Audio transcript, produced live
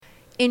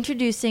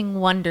Introducing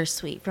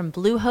Wondersuite from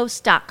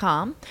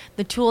Bluehost.com,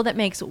 the tool that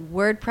makes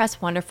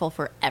WordPress wonderful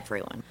for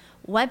everyone.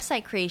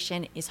 Website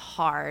creation is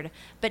hard,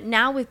 but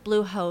now with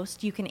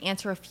Bluehost, you can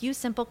answer a few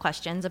simple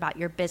questions about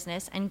your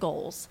business and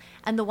goals,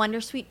 and the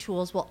Wondersuite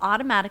tools will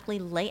automatically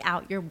lay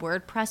out your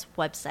WordPress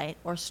website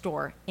or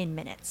store in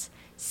minutes.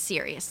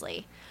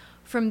 Seriously.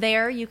 From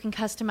there, you can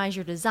customize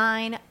your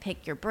design,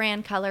 pick your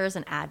brand colors,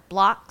 and add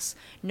blocks.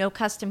 No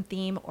custom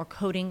theme or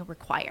coding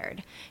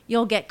required.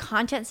 You'll get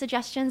content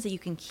suggestions that you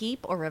can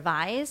keep or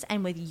revise,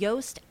 and with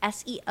Yoast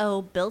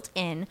SEO built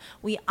in,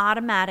 we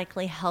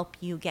automatically help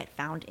you get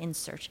found in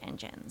search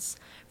engines.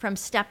 From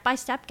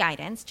step-by-step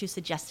guidance to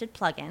suggested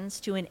plugins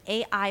to an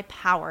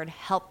AI-powered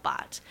help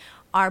bot,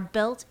 our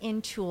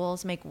built-in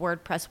tools make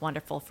WordPress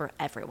wonderful for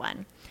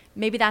everyone.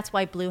 Maybe that's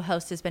why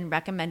Bluehost has been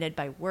recommended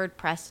by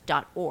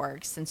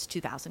WordPress.org since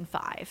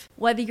 2005.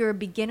 Whether you're a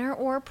beginner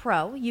or a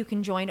pro, you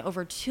can join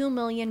over 2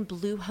 million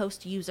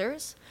Bluehost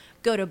users.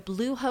 Go to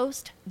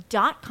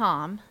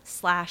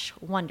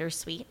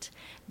bluehost.com/wondersuite.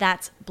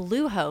 That's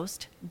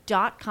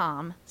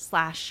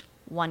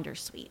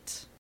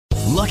bluehost.com/wondersuite.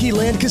 Lucky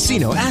Land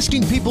Casino,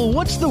 asking people,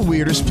 what's the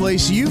weirdest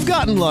place you've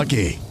gotten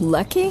lucky?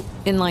 Lucky?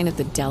 In line at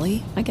the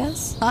deli, I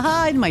guess?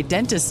 Aha, in my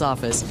dentist's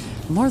office.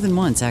 More than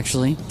once,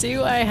 actually.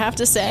 Do I have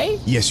to say?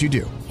 Yes, you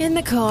do. In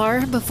the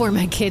car before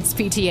my kids'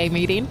 PTA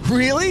meeting.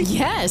 Really?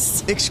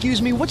 Yes. Excuse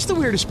me, what's the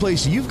weirdest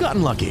place you've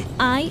gotten lucky?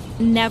 I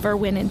never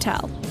win and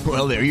tell.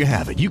 Well, there you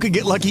have it. You can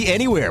get lucky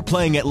anywhere,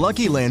 playing at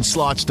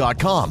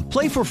LuckyLandSlots.com.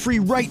 Play for free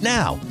right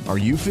now. Are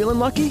you feeling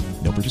lucky?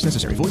 No purchase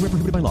necessary. Void where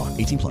prohibited by law.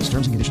 18+.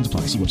 Terms and conditions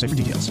apply. See website for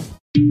details.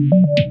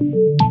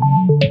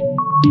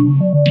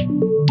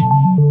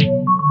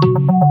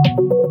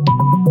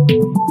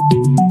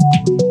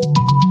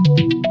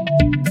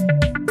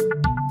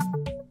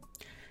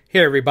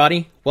 Hey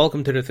everybody,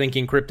 welcome to the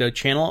Thinking Crypto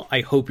channel.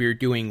 I hope you're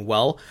doing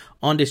well.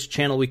 On this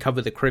channel, we cover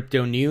the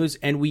crypto news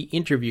and we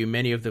interview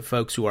many of the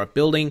folks who are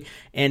building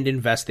and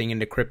investing in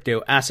the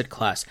crypto asset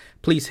class.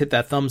 Please hit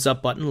that thumbs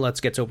up button. Let's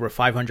get to over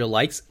 500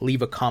 likes.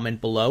 Leave a comment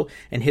below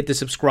and hit the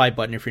subscribe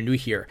button if you're new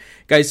here.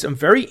 Guys, some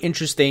very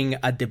interesting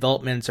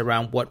developments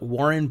around what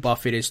Warren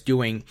Buffett is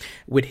doing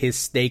with his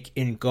stake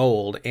in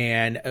gold.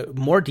 And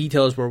more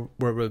details were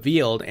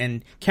revealed.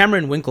 And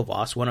Cameron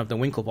Winklevoss, one of the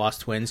Winklevoss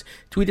twins,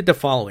 tweeted the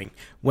following.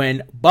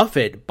 When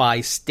Buffett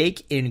buys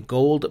stake in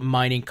gold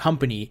mining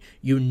company,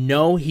 you know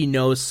he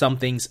knows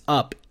something's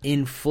up.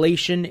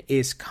 Inflation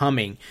is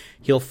coming.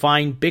 He'll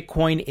find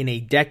Bitcoin in a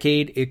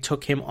decade. It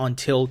took him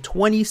until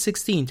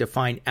 2016 to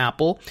find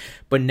Apple,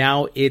 but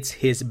now it's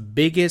his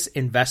biggest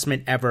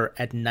investment ever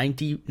at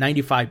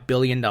 $95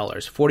 billion,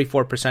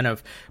 44%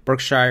 of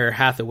Berkshire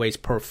Hathaway's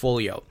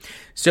portfolio.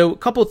 So a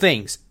couple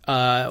things.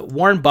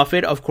 Warren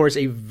Buffett, of course,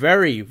 a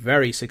very,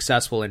 very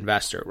successful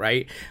investor,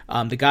 right?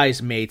 The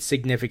guy's made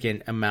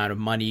significant amount of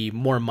money,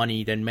 more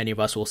money than many of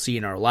us will see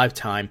in our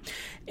lifetime.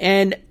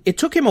 And it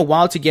took him a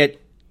while to get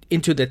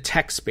into the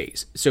tech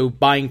space, so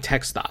buying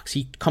tech stocks.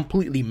 He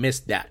completely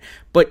missed that.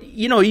 But,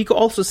 you know, you could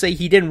also say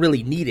he didn't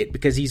really need it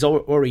because he's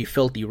already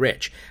filthy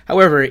rich.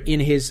 However,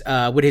 in his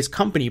with his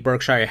company,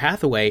 Berkshire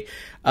Hathaway,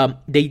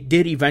 they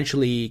did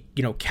eventually,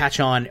 catch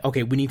on,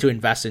 okay, we need to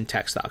invest in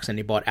tech stocks, and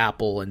they bought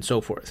Apple and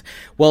so forth.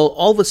 Well,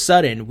 all of a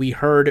sudden, we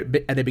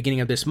heard at the beginning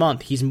of this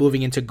month, he's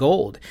moving into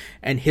gold.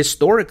 And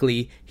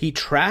historically, he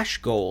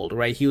trashed gold,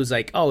 right? He was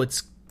like, oh,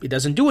 it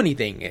doesn't do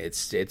anything.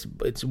 It's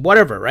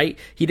whatever, right?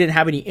 He didn't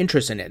have any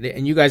interest in it.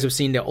 And you guys have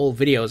seen the old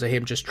videos of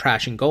him just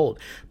trashing gold.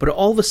 But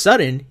all of a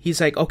sudden, he's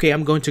like, okay,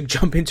 I'm going to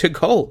jump into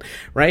gold,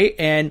 right?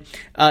 And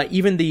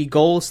even the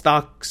gold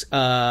stocks,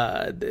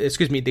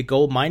 the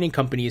gold mining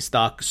company's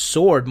stock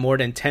soared more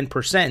than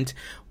 10%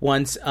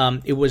 once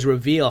it was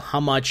revealed how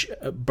much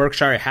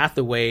Berkshire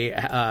Hathaway,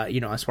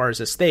 as far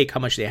as a stake, how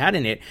much they had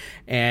in it.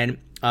 And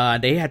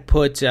they had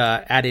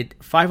added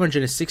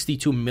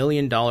 $562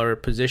 million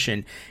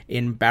position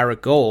in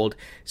Barrick Gold.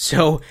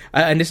 So,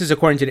 and this is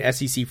according to the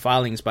SEC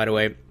filings, by the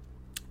way.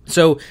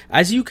 So,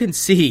 as you can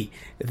see,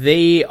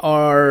 they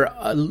are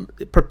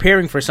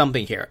preparing for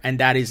something here, and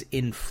that is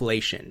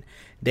inflation.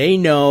 They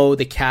know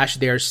the cash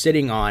they're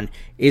sitting on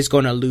is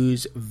going to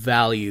lose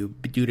value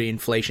due to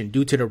inflation,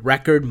 due to the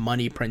record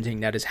money printing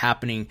that is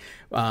happening,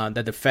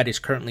 that the Fed is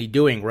currently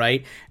doing,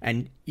 right?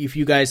 And if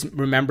you guys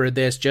remember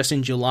this, just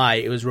in July,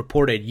 it was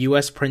reported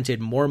U.S.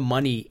 printed more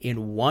money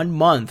in 1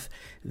 month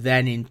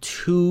than in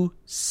 2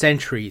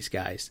 centuries,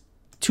 guys.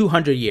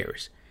 200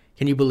 years.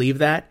 Can you believe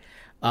that?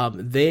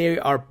 They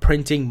are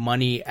printing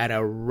money at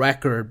a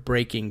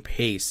record-breaking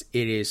pace.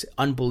 It is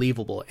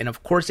unbelievable. And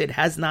of course, it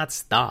has not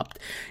stopped.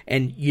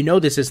 And you know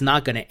this is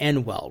not going to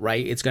end well,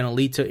 right? It's going to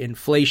lead to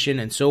inflation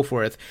and so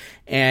forth.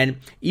 And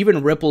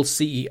even Ripple's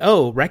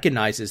CEO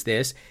recognizes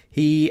this.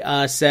 He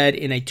said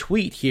in a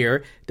tweet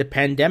here, the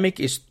pandemic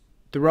is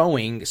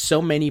throwing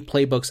so many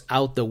playbooks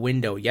out the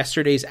window.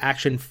 Yesterday's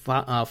action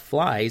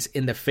flies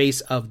in the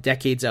face of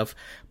decades of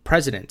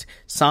president.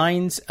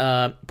 Signs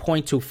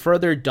point to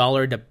further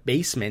dollar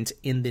debasement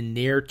in the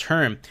near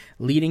term,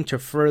 leading to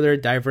further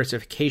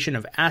diversification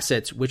of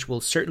assets, which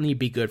will certainly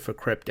be good for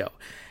crypto.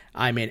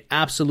 I'm in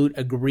absolute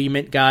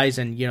agreement, guys.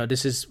 And,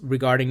 this is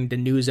regarding the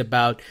news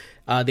about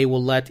they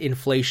will let the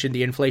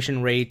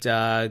inflation rate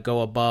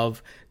go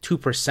above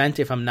 2%,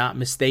 if I'm not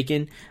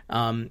mistaken.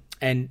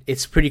 And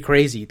it's pretty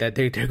crazy that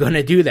they're going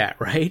to do that,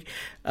 right?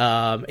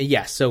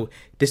 So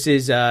this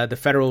is the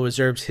Federal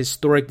Reserve's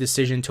historic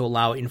decision to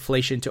allow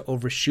inflation to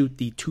overshoot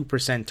the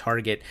 2%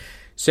 target.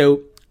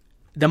 So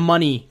the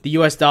money, the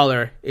US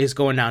dollar, is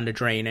going down the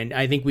drain. And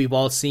I think we've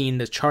all seen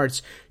the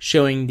charts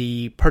showing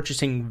the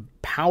purchasing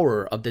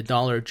power of the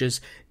dollar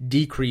just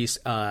decrease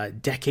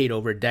decade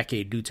over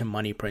decade due to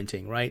money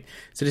printing, right?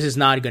 So this is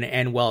not going to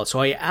end well.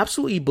 So I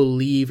absolutely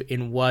believe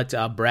in what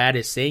Brad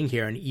is saying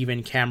here, and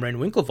even Cameron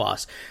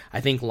Winklevoss.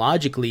 I think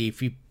logically,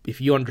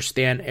 if you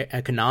understand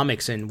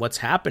economics and what's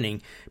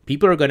happening,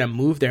 people are going to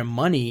move their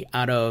money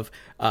out of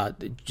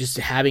just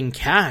having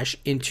cash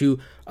into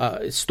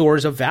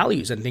stores of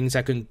values and things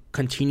that can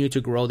continue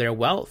to grow their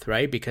wealth,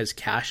 right? Because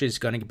cash is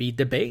going to be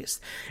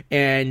debased.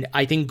 And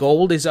I think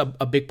gold is a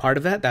big part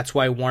of that. That's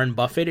why Warren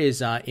Buffett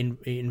is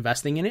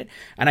investing in it.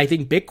 And I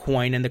think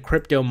Bitcoin and the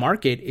crypto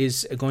market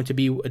is going to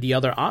be the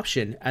other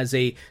option as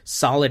a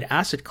solid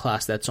asset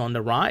class that's on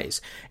the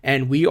rise.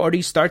 And we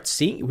already started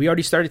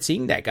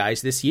seeing that,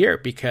 guys, this year,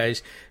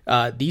 because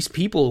these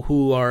people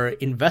who are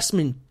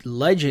investment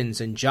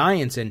legends and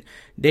giants, and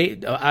they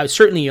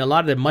certainly a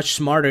lot of them much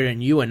smarter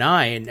than you and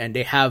I, and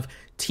they have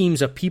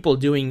teams of people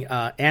doing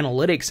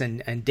analytics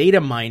and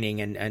data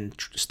mining and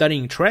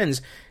studying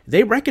trends.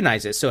 They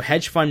recognize it. So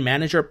hedge fund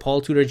manager Paul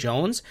Tudor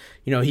Jones,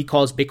 he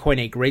calls Bitcoin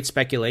a great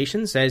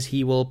speculation, says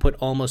he will put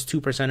almost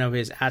 2% of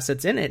his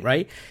assets in it,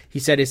 right? He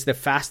said it's the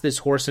fastest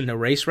horse in the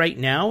race right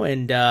now.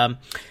 And,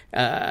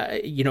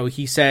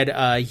 he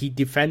said he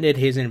defended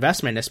his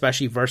investment,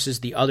 especially versus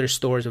the other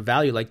stores of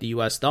value like the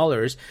US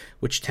dollars,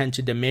 which tend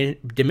to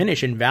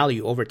diminish in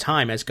value over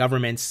time as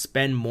governments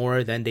spend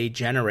more than they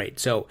generate.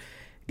 So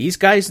these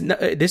guys,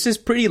 this is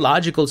pretty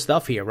logical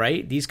stuff here,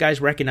 right? These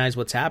guys recognize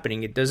what's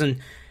happening. You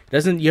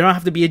don't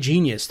have to be a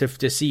genius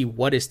to see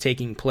what is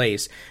taking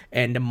place,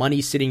 and the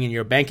money sitting in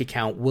your bank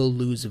account will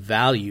lose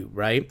value,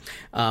 right?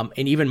 And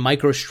even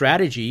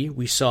MicroStrategy,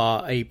 we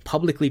saw a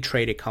publicly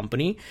traded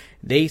company.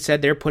 They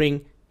said they're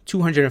putting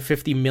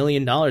 $250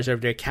 million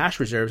of their cash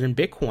reserves in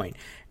Bitcoin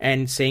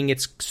and saying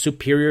it's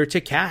superior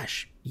to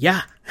cash.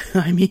 Yeah.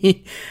 I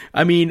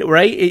mean,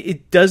 right?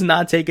 It does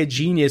not take a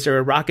genius or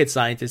a rocket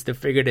scientist to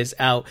figure this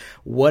out,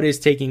 what is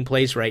taking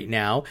place right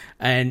now.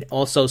 And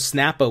also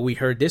Snappa, we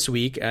heard this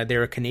week,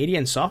 they're a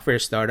Canadian software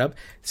startup,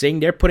 saying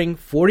they're putting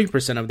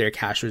 40% of their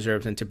cash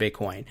reserves into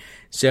Bitcoin.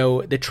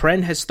 So the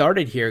trend has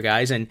started here,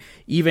 guys. And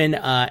even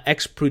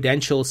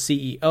ex-Prudential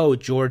CEO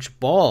George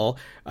Ball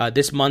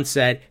this month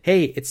said,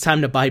 hey, it's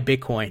time to buy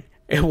Bitcoin.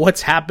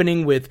 What's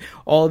happening with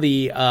all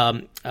the,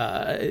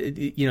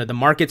 the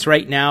markets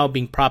right now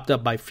being propped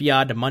up by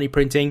fiat, the money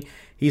printing.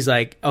 He's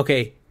like,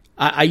 okay,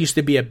 I used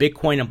to be a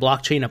Bitcoin and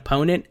blockchain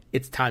opponent.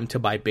 It's time to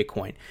buy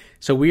Bitcoin.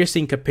 So we are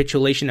seeing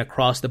capitulation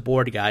across the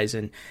board, guys,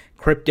 and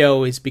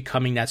crypto is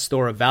becoming that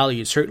store of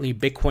value. Certainly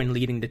Bitcoin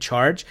leading the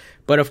charge.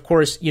 But of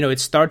course, it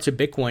starts with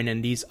Bitcoin,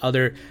 and these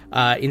other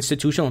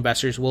institutional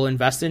investors will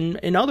invest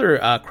in other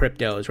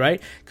cryptos,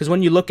 right? Because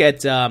when you look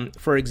at,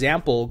 for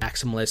example,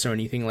 maximalists or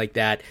anything like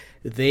that,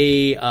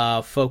 they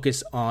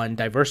focus on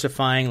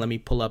diversifying. Let me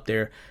pull up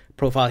their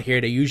profile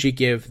here. They usually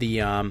give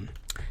the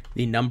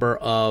number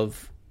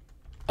of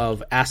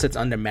assets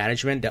under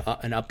management,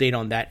 an update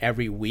on that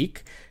every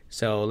week.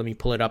 So let me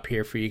pull it up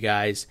here for you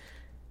guys.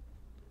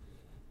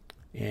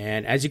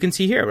 And as you can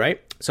see here,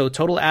 right? So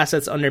total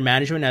assets under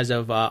management as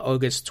of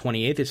August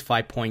 28th is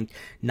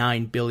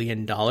 $5.9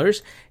 billion.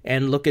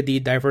 And look at the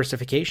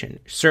diversification.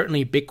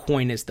 Certainly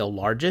Bitcoin is the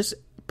largest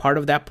part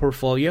of that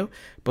portfolio,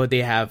 but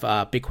they have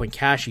Bitcoin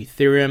Cash,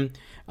 Ethereum,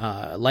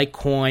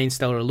 Litecoin,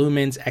 Stellar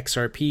Lumens,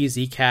 XRP,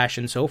 Zcash,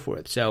 and so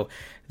forth. So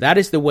that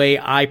is the way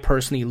I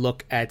personally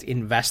look at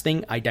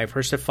investing. I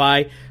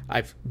diversify.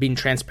 I've been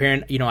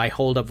transparent. I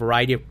hold a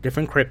variety of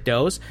different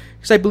cryptos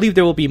because I believe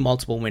there will be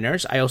multiple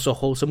winners. I also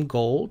hold some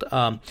gold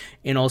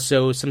and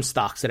also some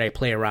stocks that I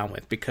play around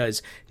with,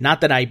 because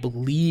not that I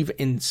believe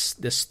in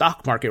the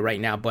stock market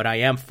right now, but I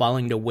am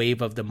following the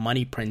wave of the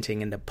money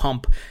printing and the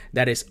pump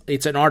that is,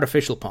 it's an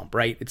artificial pump,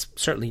 right? It's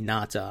certainly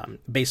not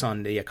based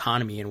on the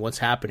economy and what's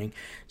happening.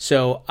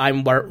 So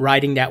I'm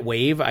riding that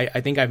wave. I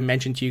think I've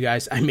mentioned to you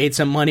guys, I made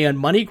some money on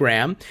MoneyGram.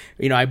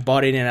 I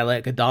bought it in at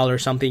like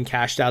 $1 something,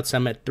 cashed out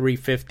some at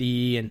 $3.50,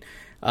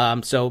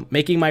 and so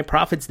making my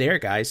profits there,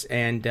 guys.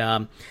 And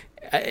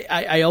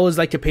I always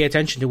like to pay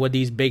attention to what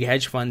these big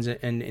hedge funds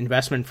and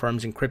investment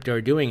firms in crypto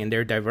are doing, and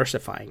they're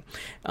diversifying.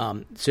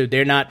 So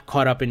they're not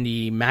caught up in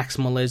the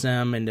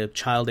maximalism and the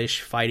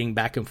childish fighting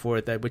back and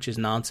forth, which is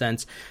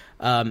nonsense.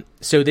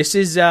 So this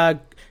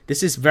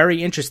is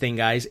very interesting,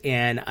 guys,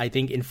 and I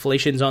think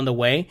inflation's on the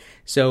way.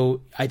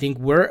 So I think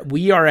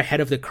we are ahead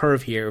of the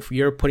curve here. If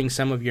you're putting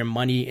some of your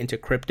money into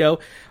crypto,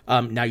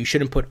 now you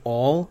shouldn't put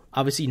all,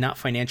 obviously not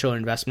financial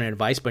investment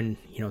advice, but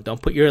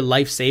don't put your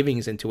life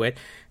savings into it.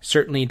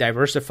 Certainly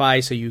diversify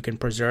so you can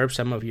preserve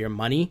some of your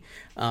money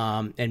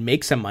and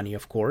make some money,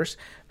 of course.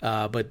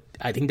 But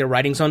I think the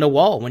writing's on the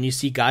wall. When you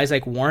see guys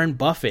like Warren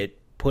Buffett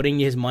putting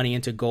his money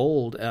into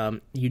gold,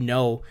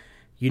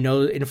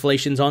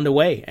 inflation's on the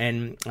way.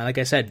 And like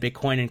I said,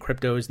 Bitcoin and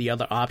crypto is the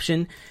other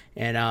option.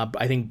 And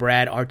I think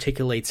Brad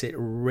articulates it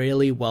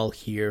really well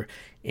here.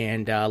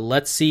 And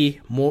let's see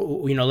more,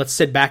 let's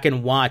sit back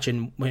and watch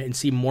and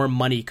see more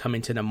money come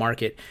into the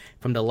market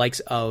from the likes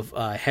of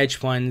hedge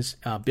funds,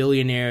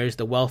 billionaires,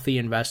 the wealthy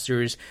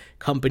investors,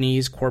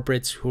 companies,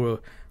 corporates who are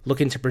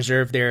looking to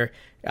preserve their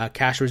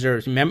cash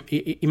reserves.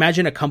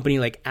 Imagine a company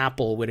like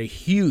Apple with a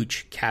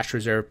huge cash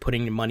reserve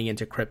putting money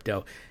into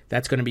crypto.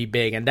 That's going to be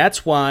big. And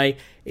that's why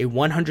a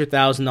 $100,000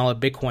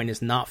 Bitcoin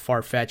is not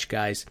far-fetched,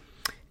 guys.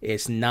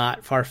 It's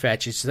not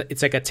far-fetched.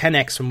 It's like a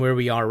 10x from where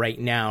we are right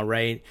now,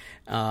 right?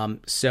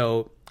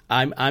 So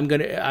I'm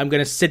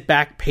gonna sit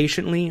back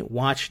patiently,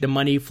 watch the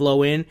money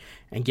flow in,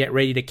 and get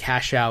ready to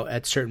cash out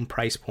at certain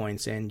price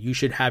points. And you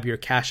should have your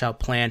cash out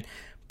plan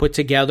put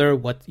together.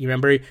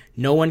 Remember,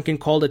 no one can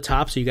call the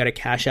top, so you got to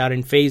cash out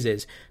in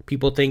phases.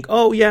 People think,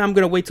 oh yeah, I'm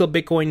gonna wait till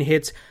Bitcoin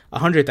hits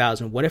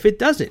 100,000. What if it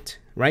doesn't,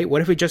 right?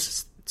 What if it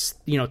just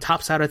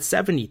tops out at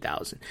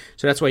 70,000?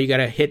 So that's why you got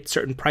to hit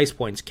certain price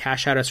points,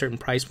 cash out at certain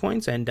price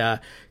points, and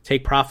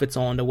take profits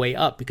on the way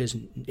up. Because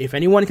if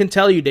anyone can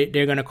tell you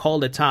they're going to call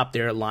the top,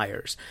 they're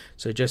liars.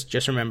 So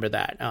just remember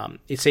that.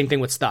 It's same thing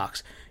with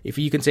stocks. If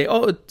you can say,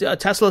 oh,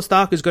 Tesla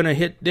stock is going to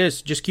hit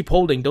this, just keep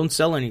holding, don't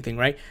sell anything,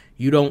 right?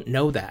 You don't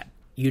know that.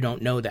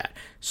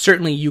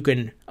 Certainly you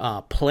can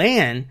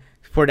plan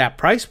for that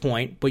price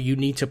point, but you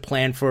need to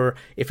plan for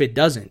if it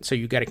doesn't. So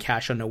you got to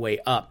cash on the way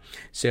up.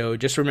 So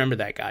just remember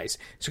that, guys.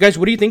 So guys,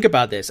 what do you think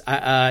about this?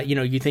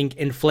 You think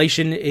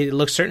inflation,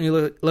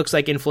 certainly looks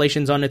like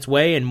inflation's on its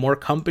way, and more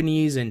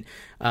companies and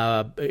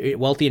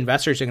wealthy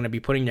investors are going to be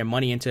putting their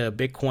money into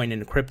Bitcoin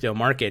and the crypto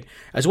market,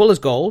 as well as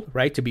gold,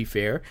 right? To be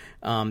fair.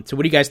 So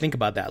what do you guys think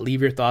about that?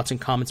 Leave your thoughts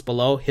and comments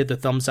below. Hit the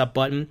thumbs up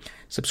button,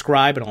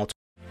 subscribe, and I'll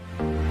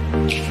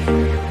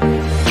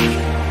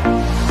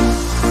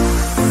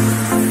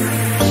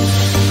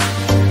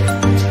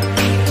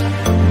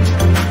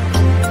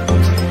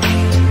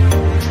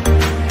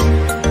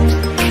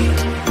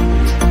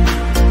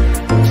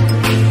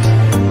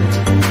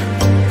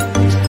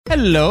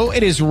Hello,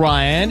 it is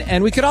Ryan,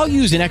 and we could all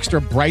use an extra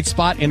bright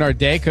spot in our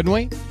day, couldn't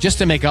we? Just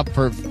to make up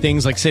for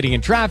things like sitting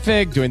in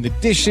traffic, doing the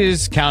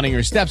dishes, counting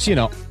your steps,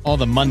 all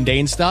the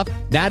mundane stuff.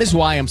 That is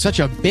why I'm such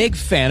a big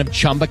fan of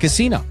Chumba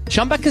Casino.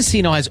 Chumba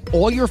Casino has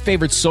all your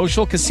favorite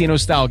social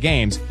casino-style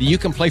games that you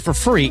can play for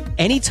free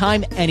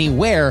anytime,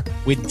 anywhere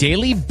with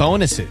daily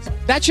bonuses.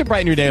 That should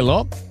brighten your day a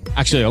little.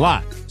 Actually, a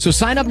lot. So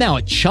sign up now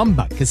at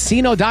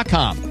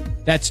ChumbaCasino.com.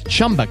 That's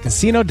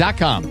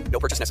ChumbaCasino.com. No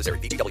purchase necessary.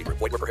 VGW Group.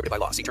 Void where prohibited by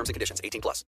law. See terms and conditions. 18+.